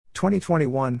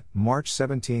2021, March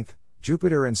 17th,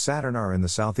 Jupiter and Saturn are in the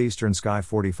southeastern sky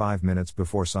 45 minutes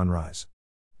before sunrise.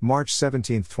 March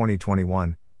 17th,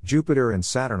 2021, Jupiter and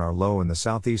Saturn are low in the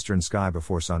southeastern sky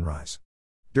before sunrise.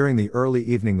 During the early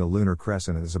evening, the lunar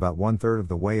crescent is about 1/3 of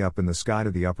the way up in the sky to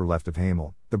the upper left of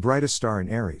Hamal, the brightest star in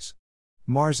Aries.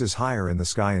 Mars is higher in the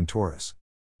sky in Taurus.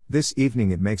 This evening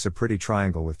it makes a pretty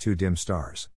triangle with two dim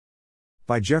stars.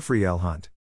 By Jeffrey L. Hunt.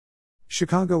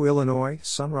 Chicago, Illinois,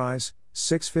 sunrise,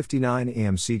 6:59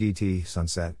 a.m. CDT,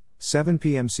 sunset, 7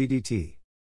 p.m. CDT.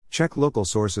 Check local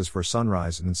sources for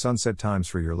sunrise and sunset times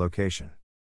for your location.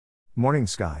 Morning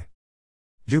sky.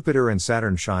 Jupiter and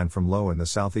Saturn shine from low in the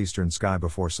southeastern sky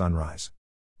before sunrise.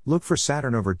 Look for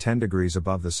Saturn over 10 degrees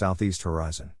above the southeast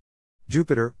horizon.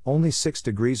 Jupiter, only 6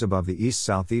 degrees above the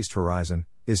east-southeast horizon,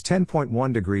 is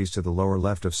 10.1 degrees to the lower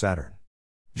left of Saturn.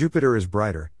 Jupiter is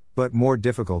brighter, but more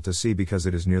difficult to see because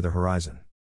it is near the horizon.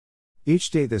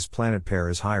 Each day this planet pair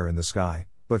is higher in the sky,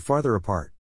 but farther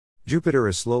apart. Jupiter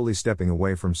is slowly stepping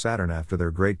away from Saturn after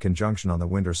their great conjunction on the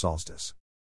winter solstice.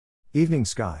 Evening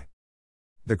sky.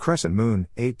 The crescent moon,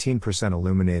 18%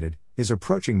 illuminated, is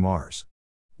approaching Mars.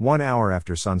 1 hour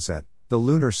after sunset, the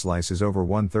lunar slice is over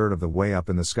 1/3 of the way up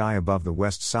in the sky above the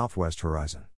west-southwest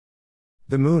horizon.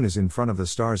 The moon is in front of the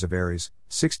stars of Aries,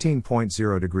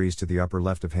 16.0 degrees to the upper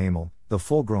left of Hamal, the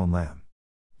full-grown lamb.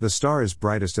 The star is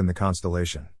brightest in the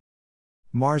constellation.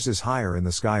 Mars is higher in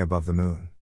the sky above the moon.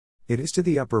 It is to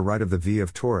the upper right of the V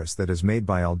of Taurus that is made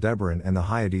by Aldebaran and the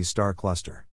Hyades star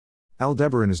cluster.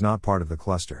 Aldebaran is not part of the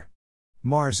cluster.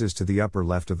 Mars is to the upper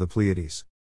left of the Pleiades.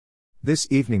 This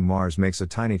evening Mars makes a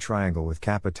tiny triangle with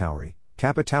Kappa Tauri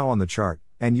on the chart,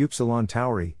 and Upsilon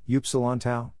Tauri, Upsilon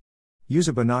Tau. Use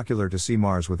a binocular to see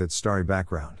Mars with its starry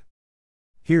background.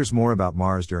 Here's more about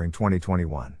Mars during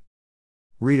 2021.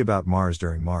 Read about Mars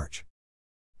during March.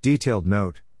 Detailed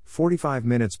note, 45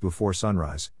 minutes before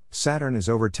sunrise, Saturn is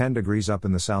over 10 degrees up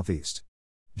in the southeast.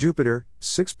 Jupiter,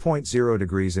 6.0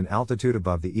 degrees in altitude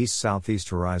above the east-southeast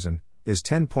horizon, is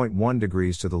 10.1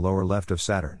 degrees to the lower left of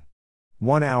Saturn.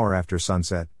 1 hour after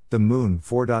sunset, the moon,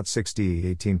 4.6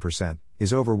 18%,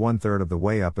 is over 1/3 of the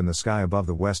way up in the sky above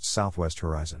the west-southwest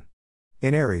horizon.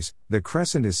 In Aries, the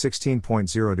crescent is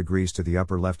 16.0 degrees to the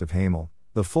upper left of Hamal,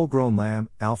 the full-grown lamb,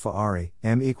 Alpha Ari,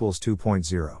 m equals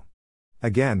 2.0.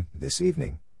 Again, this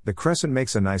evening, the crescent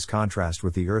makes a nice contrast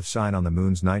with the Earth sign on the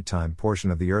moon's nighttime portion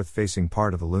of the Earth-facing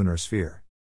part of the lunar sphere.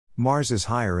 Mars is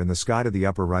higher in the sky to the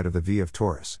upper right of the V of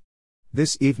Taurus.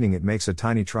 This evening it makes a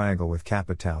tiny triangle with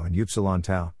Kappa Tau and Upsilon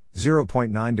Tau,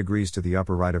 0.9 degrees to the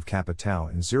upper right of Kappa Tau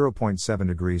and 0.7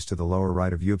 degrees to the lower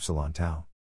right of Upsilon Tau.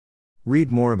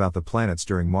 Read more about the planets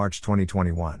during March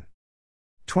 2021.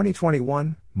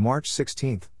 2021, March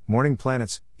 16th, morning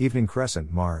planets, evening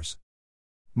crescent, Mars.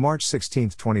 March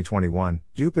 16th, 2021,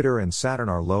 Jupiter and Saturn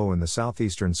are low in the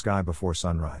southeastern sky before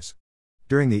sunrise.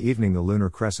 During the evening the lunar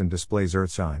crescent displays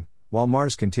Earthshine, while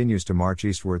Mars continues to march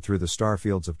eastward through the star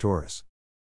fields of Taurus.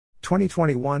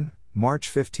 2021, March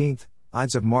 15th,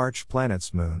 Ides of March,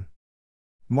 planets, moon.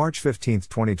 March 15th,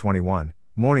 2021,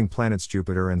 morning planets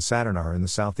Jupiter and Saturn are in the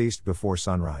southeast before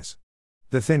sunrise.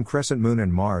 The thin crescent moon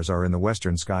and Mars are in the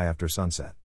western sky after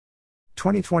sunset.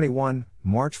 2021,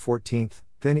 March 14th,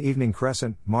 thin evening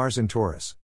crescent, Mars in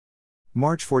Taurus.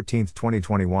 March 14th,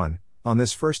 2021, on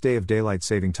this first day of daylight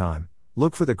saving time,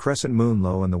 look for the crescent moon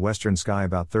low in the western sky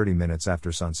about 30 minutes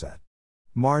after sunset.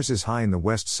 Mars is high in the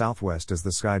west-southwest as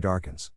the sky darkens.